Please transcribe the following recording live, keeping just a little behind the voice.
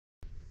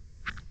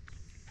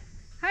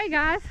Hey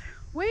guys,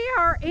 we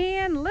are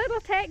in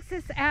Little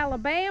Texas,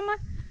 Alabama,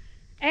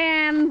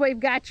 and we've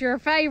got your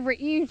favorite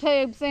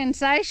YouTube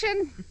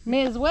sensation,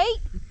 Ms. Wheat,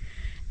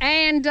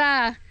 and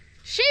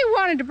she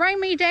wanted to bring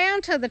me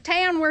down to the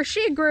town where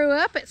she grew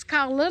up. It's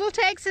called Little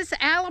Texas,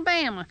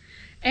 Alabama,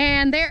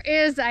 and there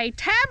is a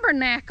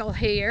tabernacle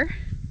here,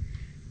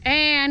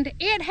 and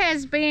it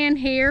has been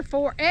here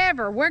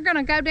forever. We're going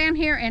to go down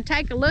here and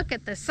take a look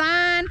at the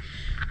sign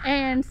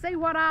and see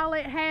what all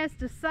it has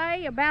to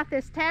say about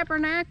this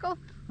tabernacle,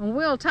 and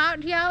we'll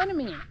talk to y'all in a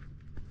minute.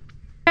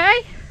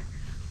 Okay,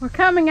 we're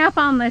coming up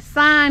on this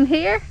sign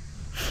here.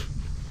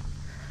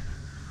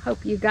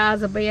 Hope you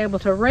guys will be able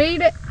to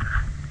read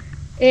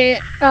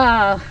it.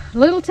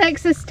 Little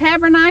Texas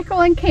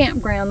Tabernacle and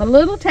Campground. The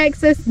Little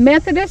Texas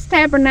Methodist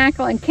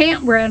Tabernacle and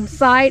Campground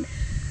site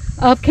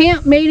of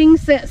camp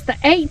meetings since the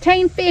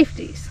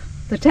 1850s.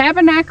 The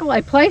tabernacle,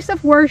 a place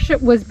of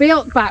worship, was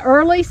built by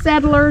early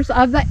settlers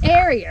of the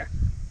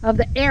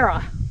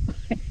era.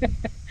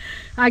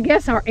 I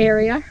guess our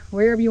area,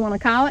 wherever you want to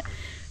call it.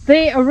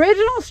 The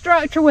original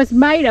structure was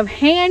made of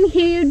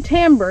hand-hewed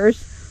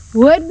timbers,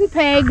 wooden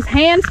pegs,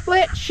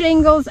 hand-split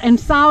shingles, and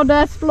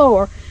sawdust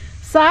floor.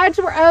 Sides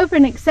were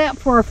open except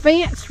for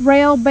fence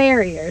rail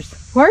barriers.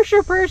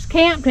 Worshippers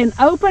camped in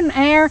open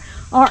air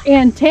or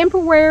in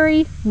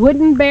temporary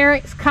wooden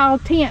barracks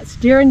called tents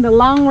during the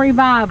long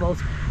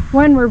revivals.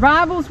 When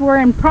revivals were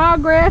in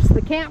progress,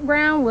 the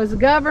campground was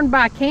governed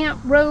by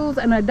camp rules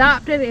and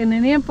adopted and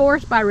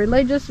enforced by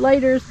religious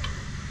leaders.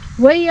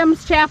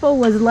 Williams Chapel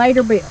was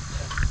later built.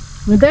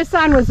 This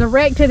sign was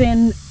erected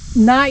in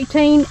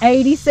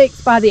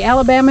 1986 by the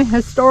Alabama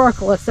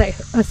Historical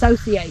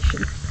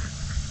Association.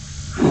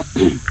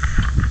 I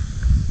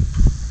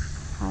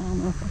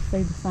don't know if I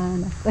see the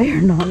sign up there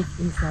or not.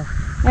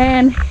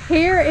 And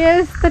here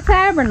is the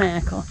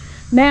tabernacle.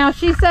 Now,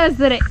 she says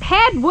that it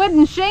had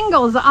wooden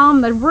shingles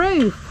on the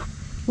roof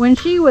when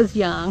she was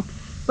young,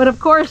 but of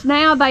course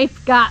now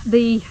they've got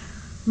the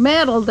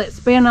metal that's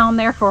been on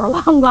there for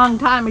a long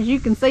time. As you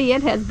can see,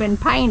 it has been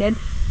painted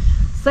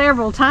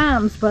several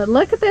times, but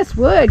look at this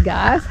wood,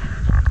 guys.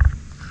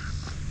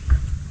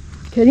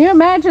 Can you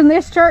imagine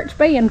this church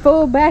being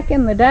full back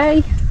in the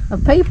day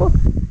of people?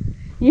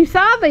 You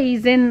saw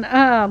these in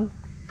the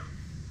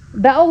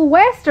old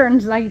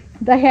westerns.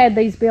 They had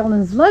these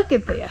buildings. Look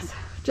at this.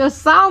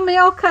 Just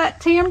sawmill cut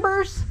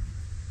timbers.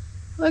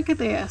 Look at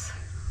this.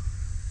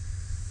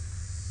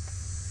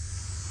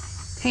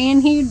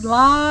 Hand-hewed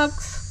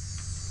logs.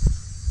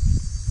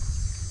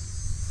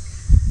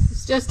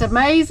 It's just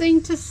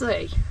amazing to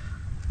see.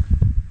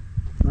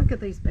 Look at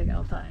these big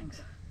old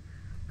things.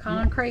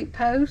 Concrete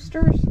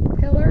posters,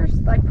 pillars.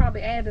 They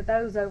probably added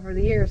those over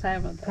the years,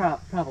 haven't they?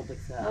 Probably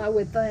so. I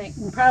would think.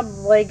 And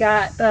probably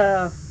got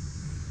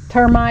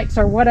termites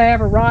or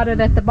whatever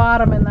rotted at the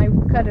bottom, and they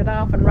cut it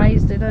off and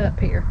raised it up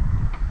here.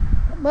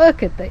 But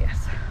look at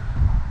this.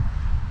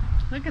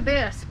 Look at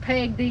this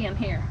pegged in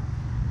here.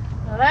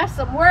 Now that's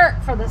some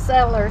work for the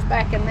settlers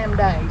back in them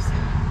days.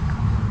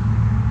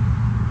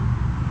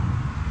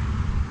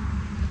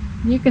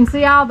 You can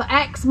see all the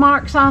axe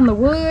marks on the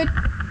wood.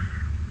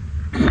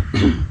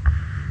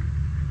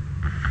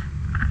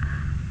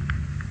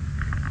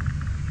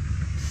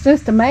 It's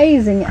just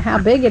amazing at how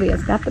big it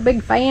is. Got the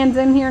big fans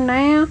in here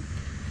now.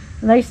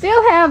 They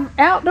still have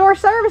outdoor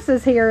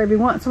services here every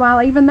once in a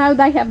while, even though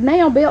they have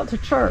now built a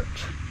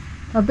church,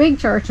 a big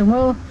church, and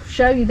we'll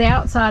show you the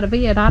outside of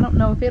it. I don't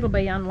know if it'll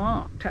be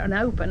unlocked and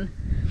open.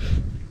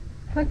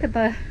 Look at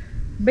the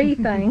bee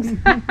things.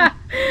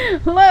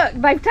 Look,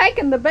 they've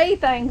taken the bee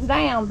things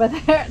down, but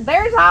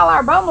there's all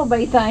our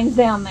bumblebee things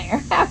down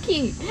there. How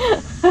cute.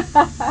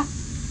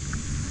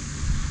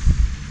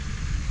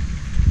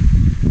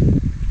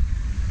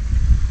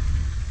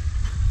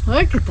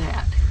 Look at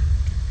that.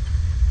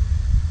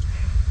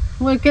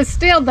 Look, it's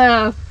still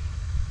got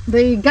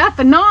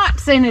the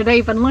knots in it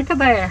even. Look at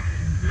there.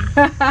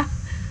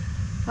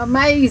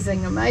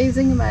 Amazing,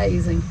 amazing,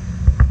 amazing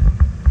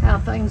how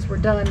things were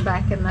done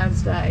back in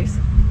those days.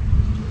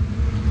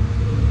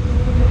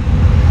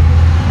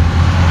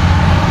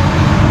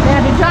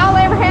 Now, did y'all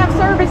ever have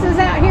services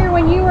out here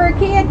when you were a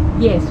kid?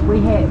 Yes, we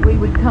had. We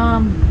would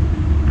come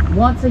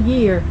once a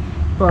year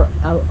for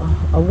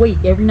a week.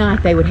 Every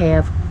night they would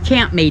have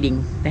camp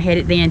meeting. They had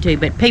it then too,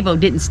 but people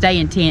didn't stay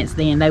in tents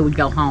then. They would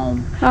go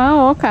home.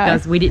 Oh, okay.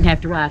 Because we didn't have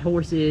to ride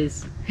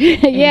horses.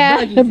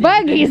 Yeah, the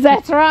buggies,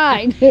 that's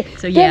right.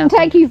 So yeah. Didn't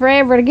take you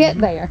forever to get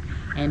there.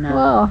 And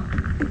well,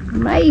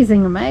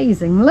 amazing,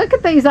 amazing. Look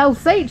at these old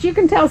seats. You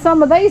can tell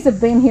some of these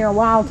have been here a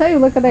while too.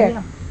 Look at there.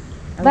 Yeah.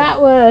 That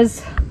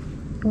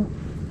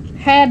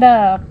had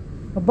a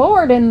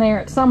board in there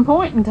at some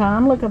point in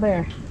time. Look at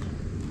there.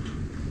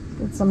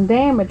 Did some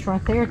damage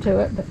right there to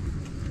it, but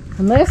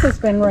and this has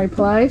been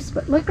replaced,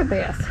 but look at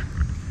this.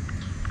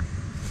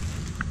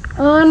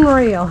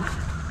 Unreal.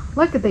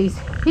 Look at these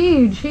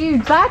huge.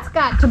 That's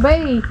got to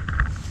be,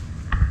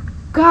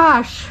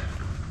 gosh,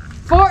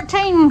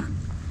 14,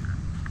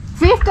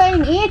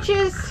 15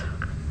 inches.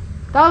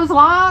 Those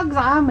logs,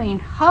 I mean,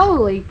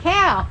 holy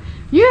cow.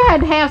 You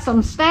had to have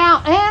some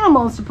stout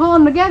animals to pull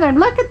them together. And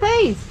look at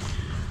these.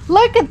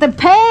 Look at the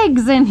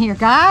pegs in here,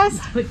 guys.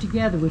 It's put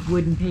together with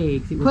wooden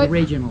pegs. It was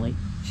originally.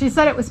 She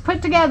said it was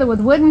put together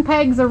with wooden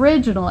pegs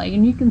originally.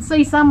 And you can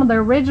see some of the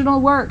original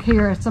work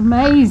here. It's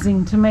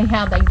amazing to me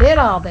how they did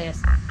all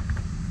this.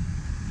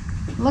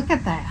 Look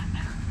at that.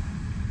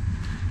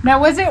 Now,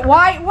 was it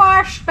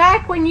whitewashed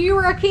back when you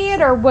were a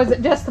kid, or was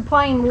it just the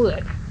plain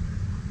wood?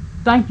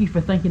 Thank you for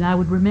thinking I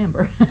would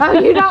remember. Oh,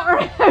 you don't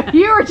remember?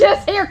 You were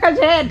just here because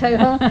you had to,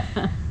 huh?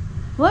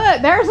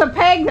 Look, there's a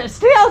peg that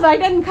still they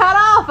didn't cut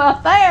off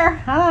up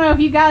there. I don't know if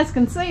you guys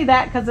can see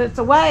that because it's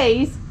a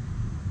ways.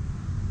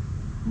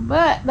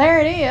 But there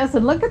it is.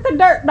 And look at the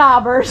dirt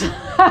daubers.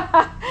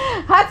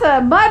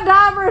 Mud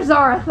daubers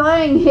are a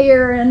thing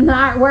here in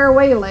where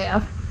we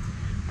live.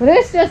 But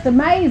it's just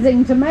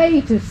amazing to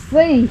me to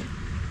see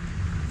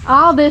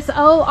all this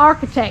old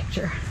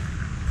architecture.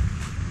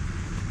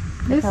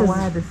 This is how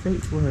wide the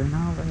seats were and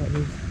all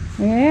that.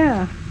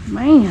 Yeah,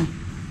 man.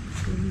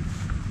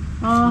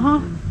 Uh-huh.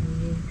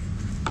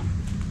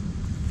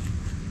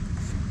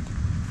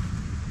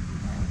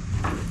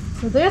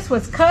 So this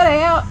was cut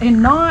out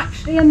and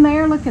notched in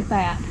there. Look at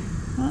that.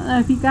 I don't know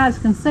if you guys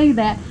can see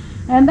that.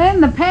 And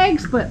then the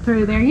pegs put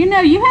through there. You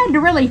know, you had to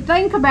really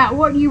think about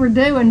what you were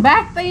doing.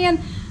 Back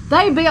then,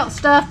 they built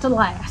stuff to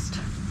last.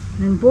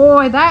 And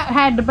boy, that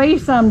had to be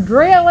some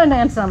drilling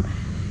and some,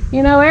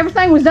 you know,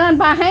 everything was done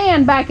by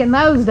hand back in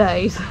those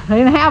days. They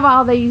didn't have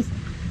all these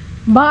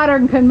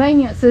modern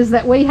conveniences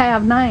that we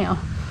have now.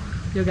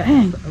 You got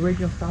the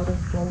original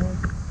sawdust floors?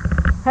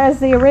 Has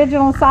the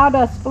original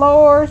sawdust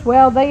floors.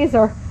 Well, these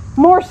are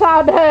more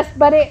sawdust,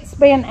 but it's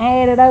been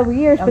added over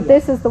years. But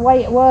this is the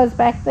way it was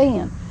back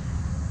then.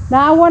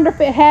 Now I wonder if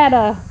it had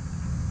a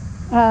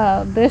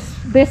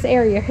this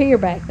area here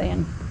back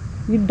then.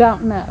 You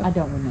don't know. I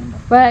don't remember.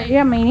 But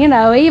I mean, you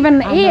know,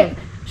 even it.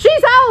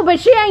 She's old, but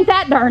she ain't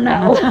that darn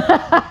old.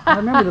 I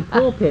remember the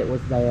pulpit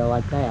was there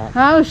like that.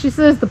 Oh, she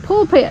says the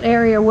pulpit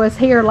area was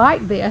here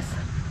like this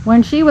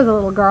when she was a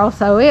little girl.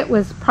 So it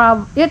was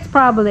it's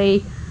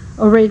probably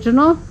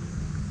original.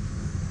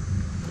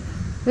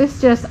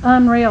 It's just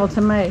unreal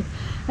to me.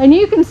 And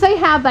you can see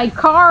how they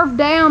carved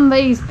down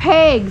these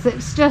pegs.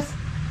 It's just,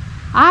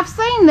 I've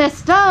seen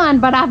this done,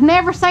 but I've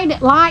never seen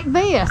it like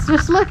this.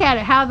 Just look at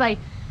it, how they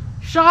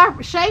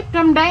shaped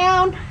them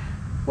down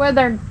with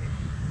their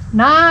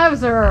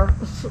knives or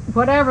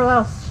whatever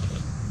else.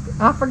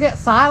 I forget,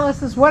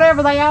 siluses,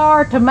 whatever they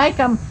are, to make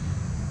them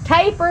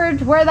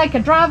tapered where they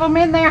could drive them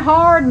in there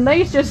hard, and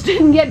these just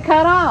didn't get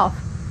cut off.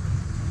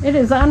 It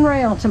is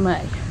unreal to me.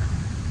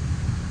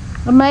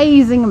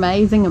 Amazing,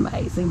 amazing,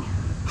 amazing.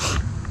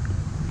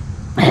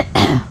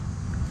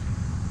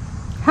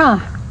 Huh.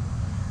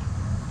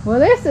 Well,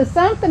 this is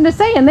something to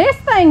see, and this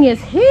thing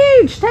is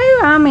huge too.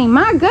 I mean,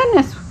 my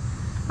goodness.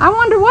 I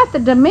wonder what the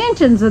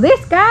dimensions of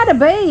this got to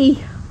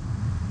be.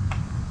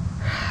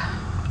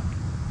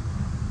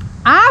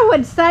 I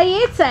would say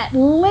it's at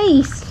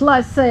least,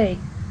 let's see,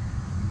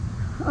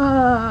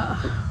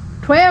 12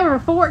 or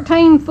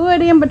 14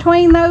 foot in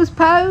between those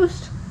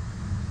posts.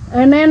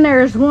 And then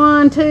there's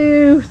 1,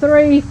 2,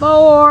 3,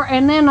 4,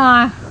 and then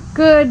a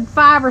good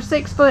 5 or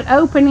 6 foot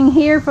opening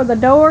here for the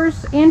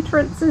doors,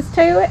 entrances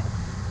to it.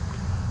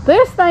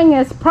 This thing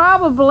is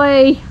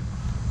probably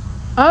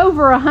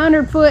over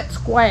 100 foot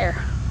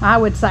square, I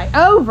would say.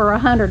 Over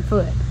 100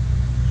 foot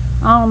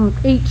on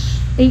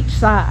each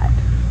side.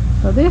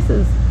 So this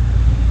is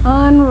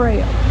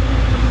unreal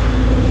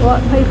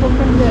what people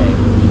can do.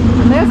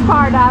 And this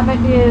part of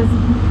it is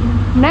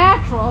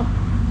natural,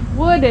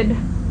 wooded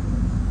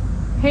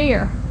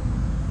here.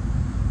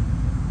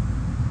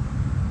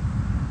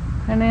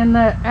 And then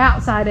the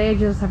outside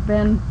edges have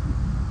been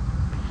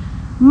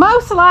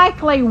most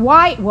likely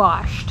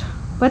whitewashed,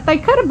 but they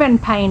could have been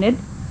painted,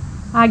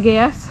 I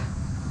guess.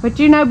 But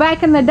you know,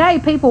 back in the day,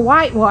 people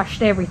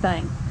whitewashed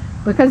everything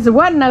because there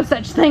wasn't no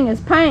such thing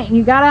as paint.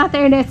 You got out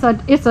there and it's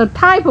a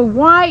type of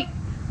white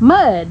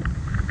mud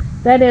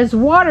that is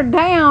watered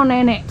down,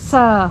 and it's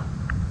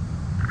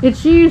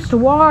used to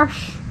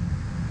wash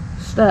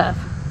stuff.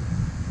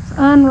 It's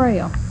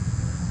unreal.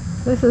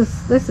 This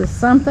is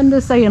something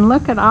to see. And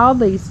look at all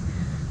these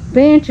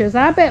benches.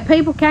 I bet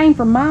people came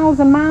from miles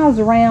and miles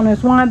around.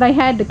 Is why they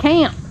had to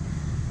camp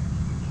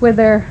with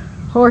their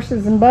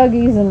horses and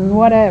buggies and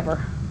whatever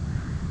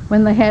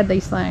when they had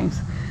these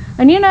things.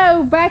 And you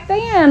know, back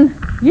then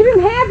you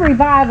didn't have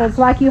revivals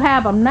like you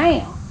have them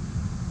now.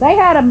 They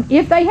had them,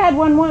 if they had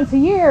one once a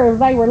year,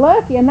 they were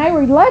lucky, and they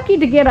were lucky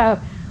to get a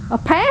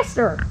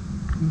pastor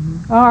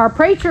or a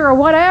preacher or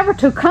whatever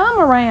to come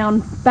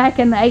around back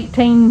in the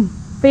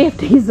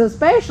 1850s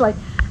especially.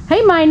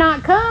 He may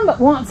not come but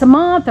once a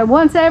month or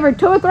once every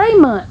 2 or 3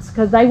 months,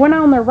 because they went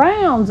on their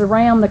rounds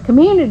around the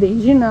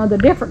communities, you know, the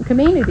different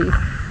communities.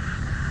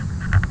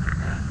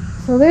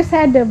 So this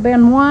had to have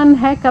been one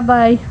heck of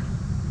a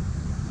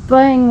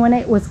thing when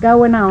it was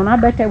going on. I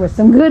bet there was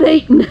some good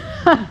eating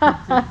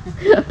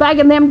back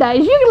in them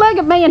days. You can look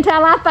at me and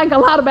tell I think a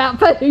lot about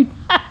food.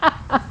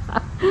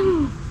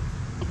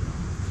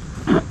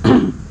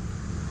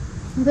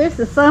 This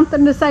is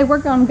something to say. We're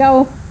going to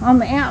go on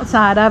the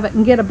outside of it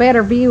and get a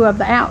better view of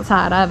the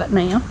outside of it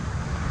now.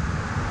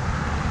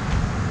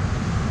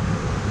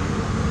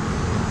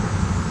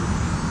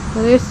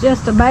 But it's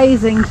just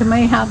amazing to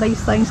me how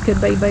these things could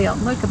be built.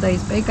 Look at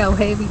these big old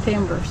heavy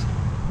timbers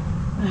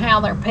and how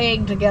they're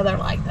pegged together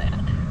like that.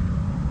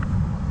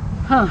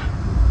 Huh.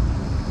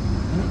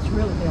 And it's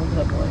really held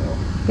up well.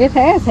 It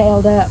has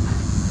held up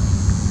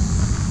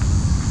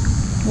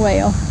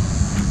well.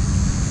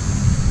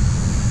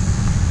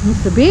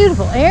 It's a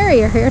beautiful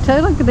area here too.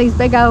 Look at these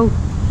big old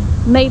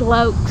needle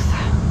oaks.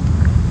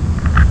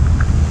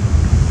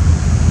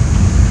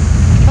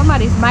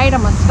 Somebody's made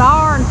them a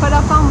star and put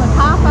up on the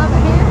top of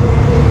it here.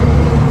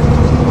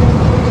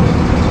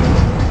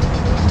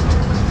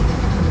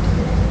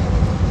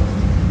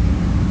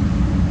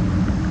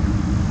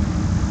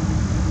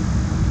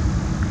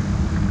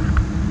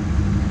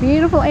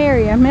 Beautiful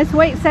area. Miss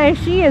Wheat says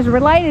she is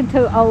related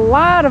to a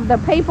lot of the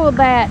people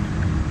that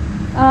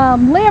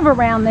live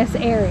around this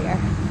area,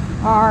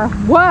 or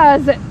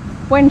was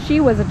when she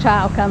was a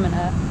child coming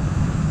up.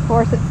 Of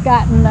course, it's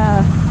gotten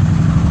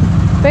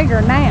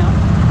bigger now.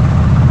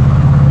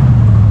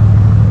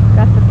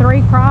 Got the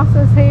 3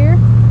 crosses here.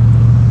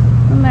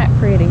 Isn't that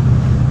pretty?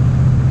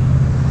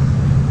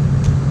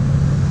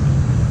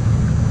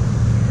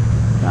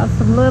 Got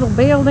some little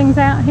buildings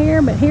out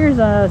here, but here's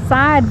a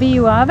side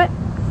view of it.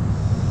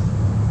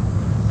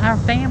 Our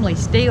family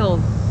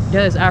still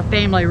does our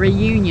family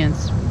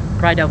reunions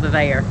right over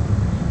there.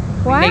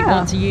 Wow. We meet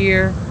once a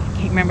year. I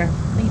can't remember. I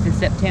think it's in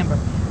September.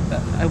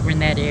 Over in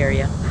that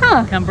area.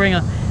 Huh. Come bring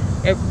a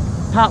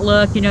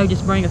potluck, you know,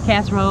 just bring a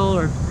casserole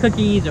or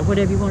cookies or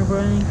whatever you want to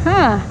bring.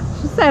 Huh.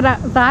 She said,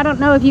 I don't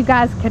know if you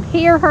guys could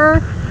hear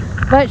her,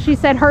 but she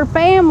said her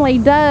family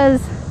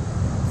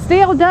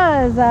still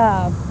does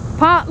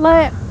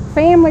potluck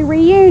family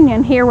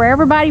reunion here, where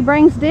everybody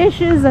brings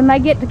dishes and they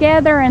get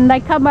together and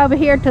they come over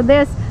here to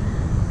this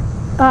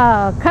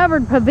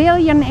covered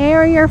pavilion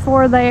area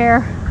for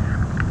their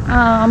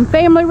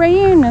family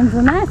reunions,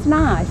 and that's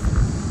nice.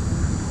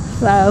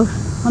 So,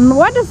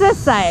 what does this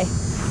say?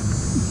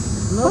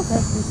 Look,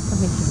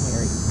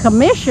 that's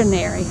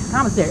commissionary.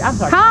 Commissary. I'm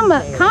sorry.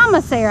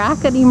 Commissary. I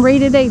couldn't even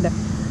read it either.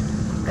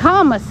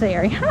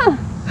 Commissary. Huh.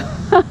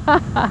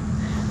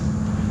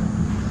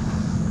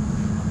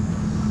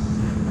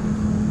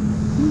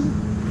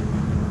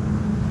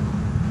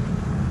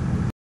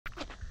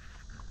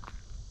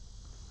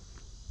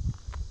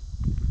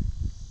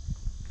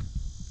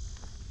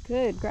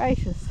 Good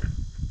gracious.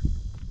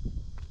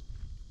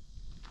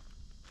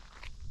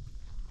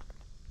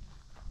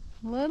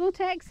 Little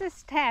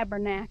Texas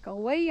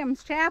Tabernacle,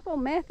 Williams Chapel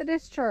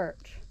Methodist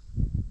Church.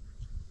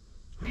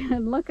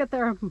 And look at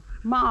their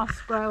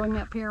moss growing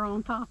up here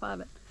on top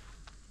of it.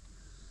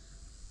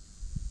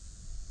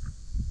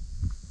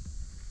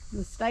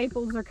 The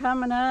staples are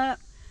coming up.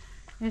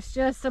 It's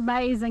just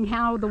amazing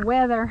how the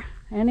weather,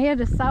 and it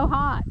is so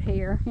hot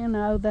here, you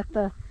know, that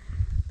the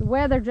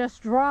weather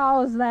just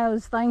draws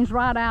those things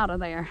right out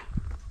of there.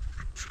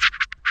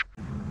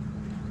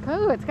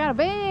 Cool, it's got a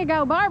big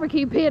old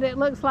barbecue pit, it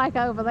looks like,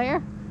 over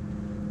there.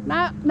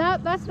 No,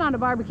 that's not a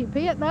barbecue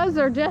pit. Those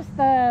are just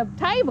the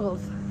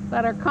tables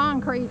that are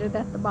concreted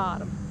at the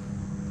bottom.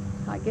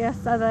 I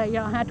guess so that you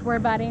don't have to worry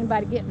about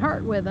anybody getting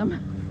hurt with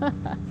them.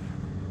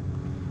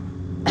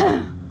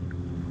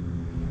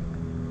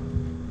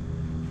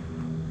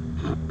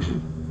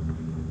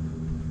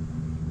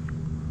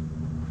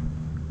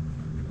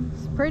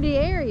 It's a pretty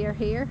area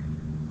here.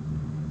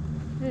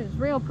 It is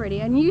real pretty.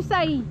 And you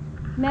say,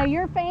 now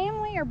your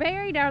family are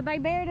they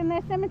buried in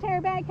this cemetery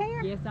back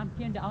here? Yes, I'm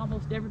kin to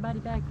almost everybody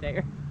back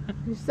there.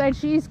 You said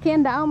she's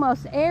kin to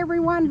almost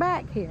everyone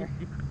back here.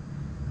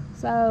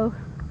 So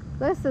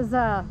this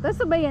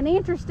will be an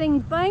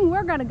interesting thing.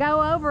 We're going to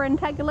go over and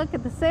take a look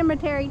at the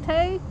cemetery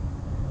too.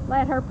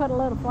 Let her put a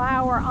little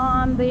flower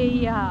on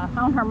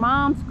on her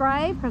mom's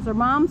grave, because her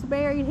mom's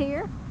buried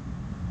here.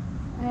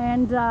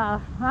 And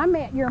I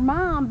met your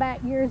mom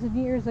back years and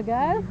years ago.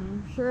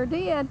 Mm-hmm. Sure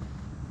did.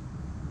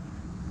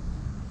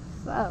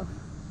 So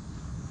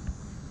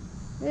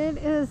it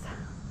is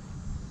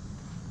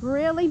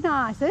really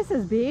nice. This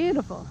is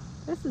beautiful.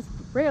 This is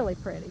really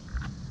pretty.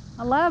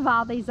 I love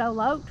all these old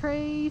oak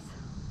trees.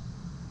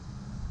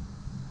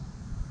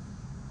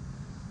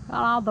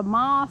 Got all the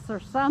moss or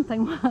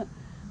something.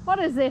 What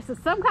is this?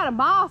 It's some kind of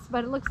moss,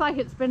 but it looks like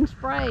it's been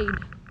sprayed.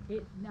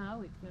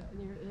 No,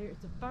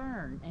 it's a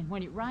fern, and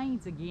when it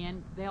rains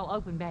again, they'll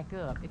open back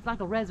up. It's like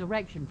a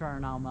resurrection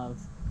fern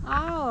almost.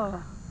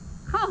 Oh,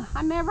 huh,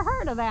 I never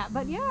heard of that,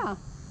 but yeah,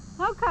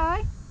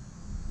 okay.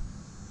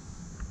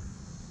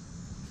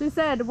 She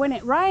said when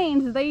it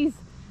rains,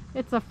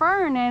 it's a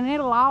fern and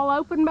it'll all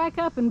open back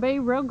up and be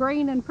real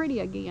green and pretty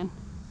again.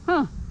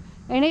 Huh,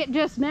 and it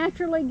just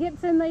naturally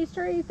gets in these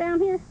trees down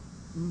here?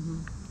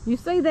 Mm-hmm. You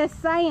see this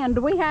sand,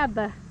 we have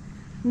the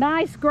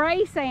nice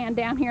gray sand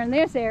down here in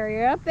this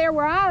area. Up there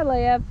where I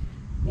live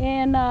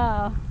in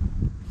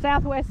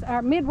southwest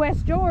or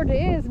Midwest Georgia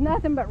is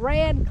nothing but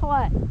red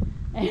clay.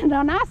 And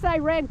when I say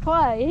red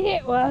clay,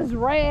 it was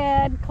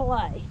red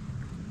clay.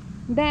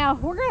 Now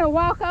we're going to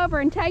walk over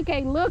and take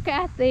a look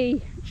at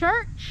the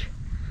church.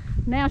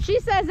 Now she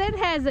says it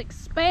has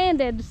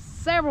expanded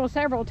several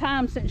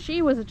times since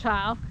she was a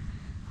child,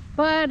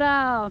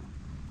 but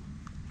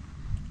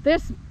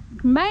this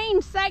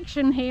main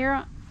section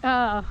here,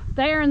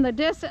 there in the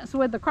distance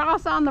with the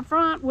cross on the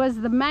front,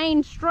 was the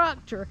main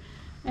structure,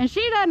 and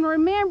she doesn't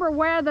remember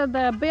whether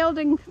the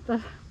building,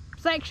 the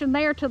section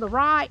there to the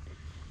right,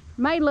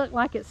 may look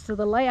like it's to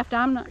the left.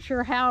 I'm not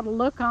sure how to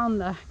look on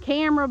the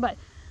camera, but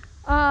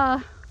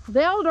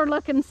the older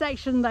looking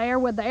section there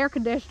with the air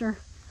conditioner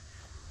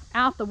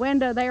out the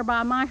window there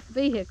by my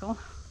vehicle,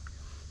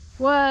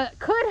 well,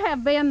 could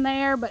have been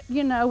there, but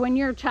you know, when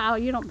you're a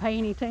child, you don't pay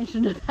any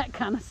attention to that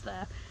kind of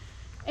stuff.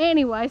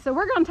 Anyway, so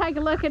we're going to take a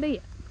look at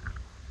it.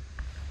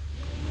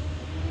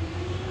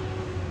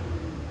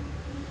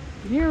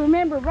 Do you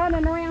remember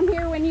running around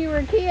here when you were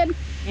a kid?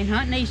 And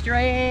hunting Easter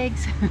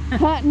eggs.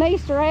 Hunting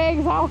Easter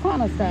eggs, all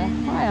kind of stuff.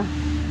 Well,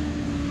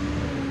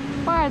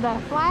 where the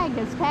flag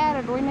is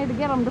tattered, we need to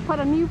get them to put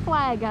a new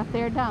flag up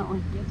there, don't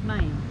we? Yes,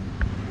 ma'am.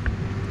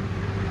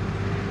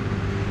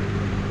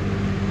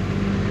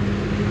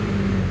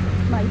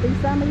 Might be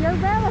some of your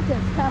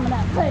relatives coming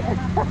up there.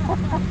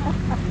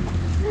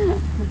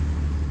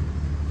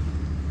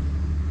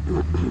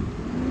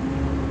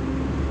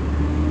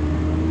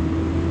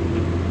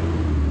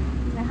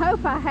 I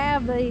hope I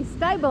have the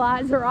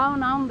stabilizer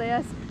on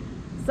this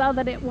so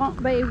that it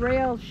won't be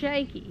real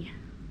shaky.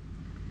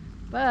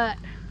 But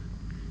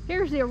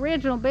here's the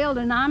original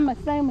building. I'm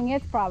assuming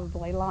it's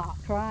probably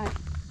locked, right?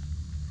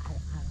 I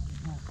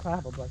don't know,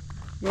 probably.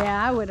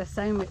 Yeah, I would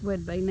assume it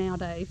would be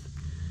nowadays.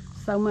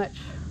 So much.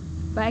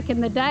 Back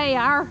in the day,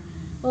 our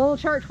little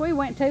church we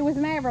went to was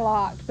never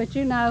locked. But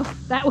you know,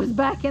 that was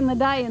back in the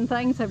day, and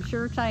things have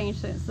sure changed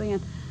since then.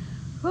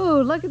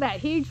 Ooh, look at that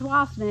huge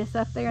wasp nest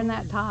up there in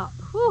that top.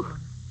 Whew.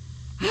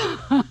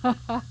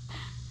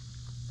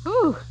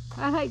 Ooh,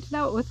 I hate to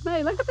know it was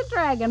me. Look at the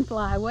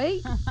dragonfly,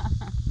 wait.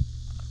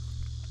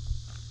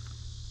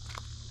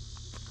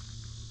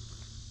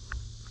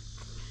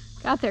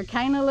 Got their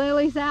canna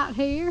lilies out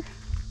here.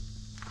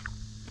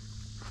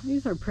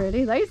 These are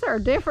pretty. These are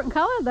a different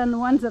color than the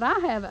ones that I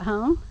have at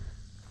home.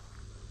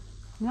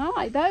 And I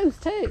like those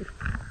too.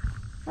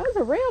 Those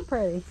are real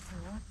pretty.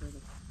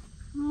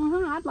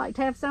 I'd like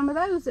to have some of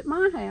those at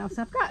my house.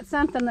 I've got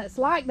something that's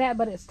like that,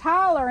 but it's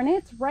taller and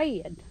it's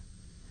red.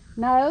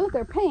 No,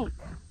 they're pink.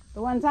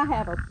 The ones I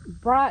have are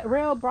bright,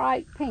 real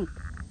bright pink.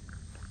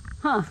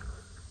 Huh.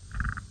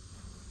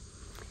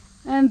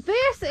 And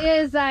this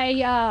is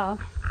a,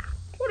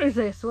 what is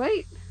this,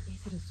 sweet?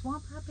 Is it a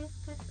swamp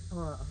hibiscus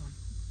or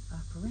a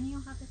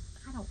perennial hibiscus?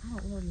 I don't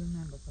really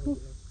remember what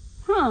it is.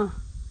 Huh.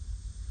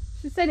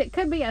 She said it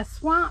could be a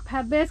swamp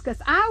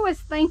hibiscus. I was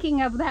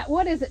thinking of that,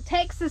 what is it,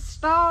 Texas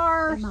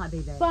Star? It might be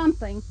that.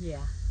 Something. Yeah.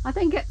 I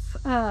think it's,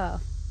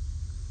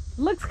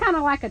 looks kind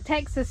of like a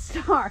Texas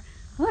Star.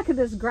 Look at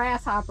this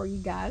grasshopper, you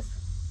guys.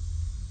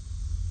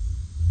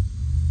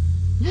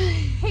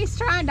 He's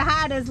trying to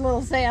hide his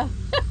little self.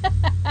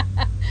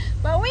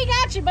 But we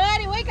got you,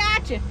 buddy, we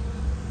got you.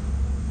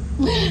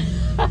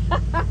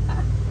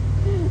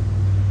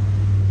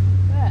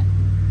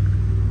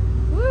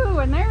 Woo,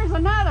 and there's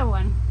another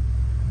one.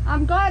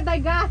 I'm glad they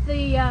got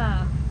the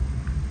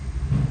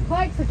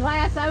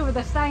plexiglass over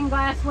the stained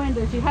glass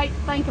windows. You hate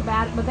to think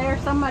about it, but there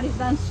somebody's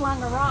done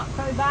slung a rock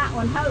through that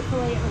one.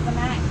 Hopefully it was an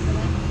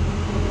accident.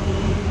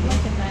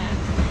 Look at that.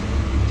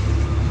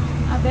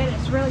 I bet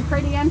it's really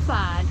pretty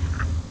inside.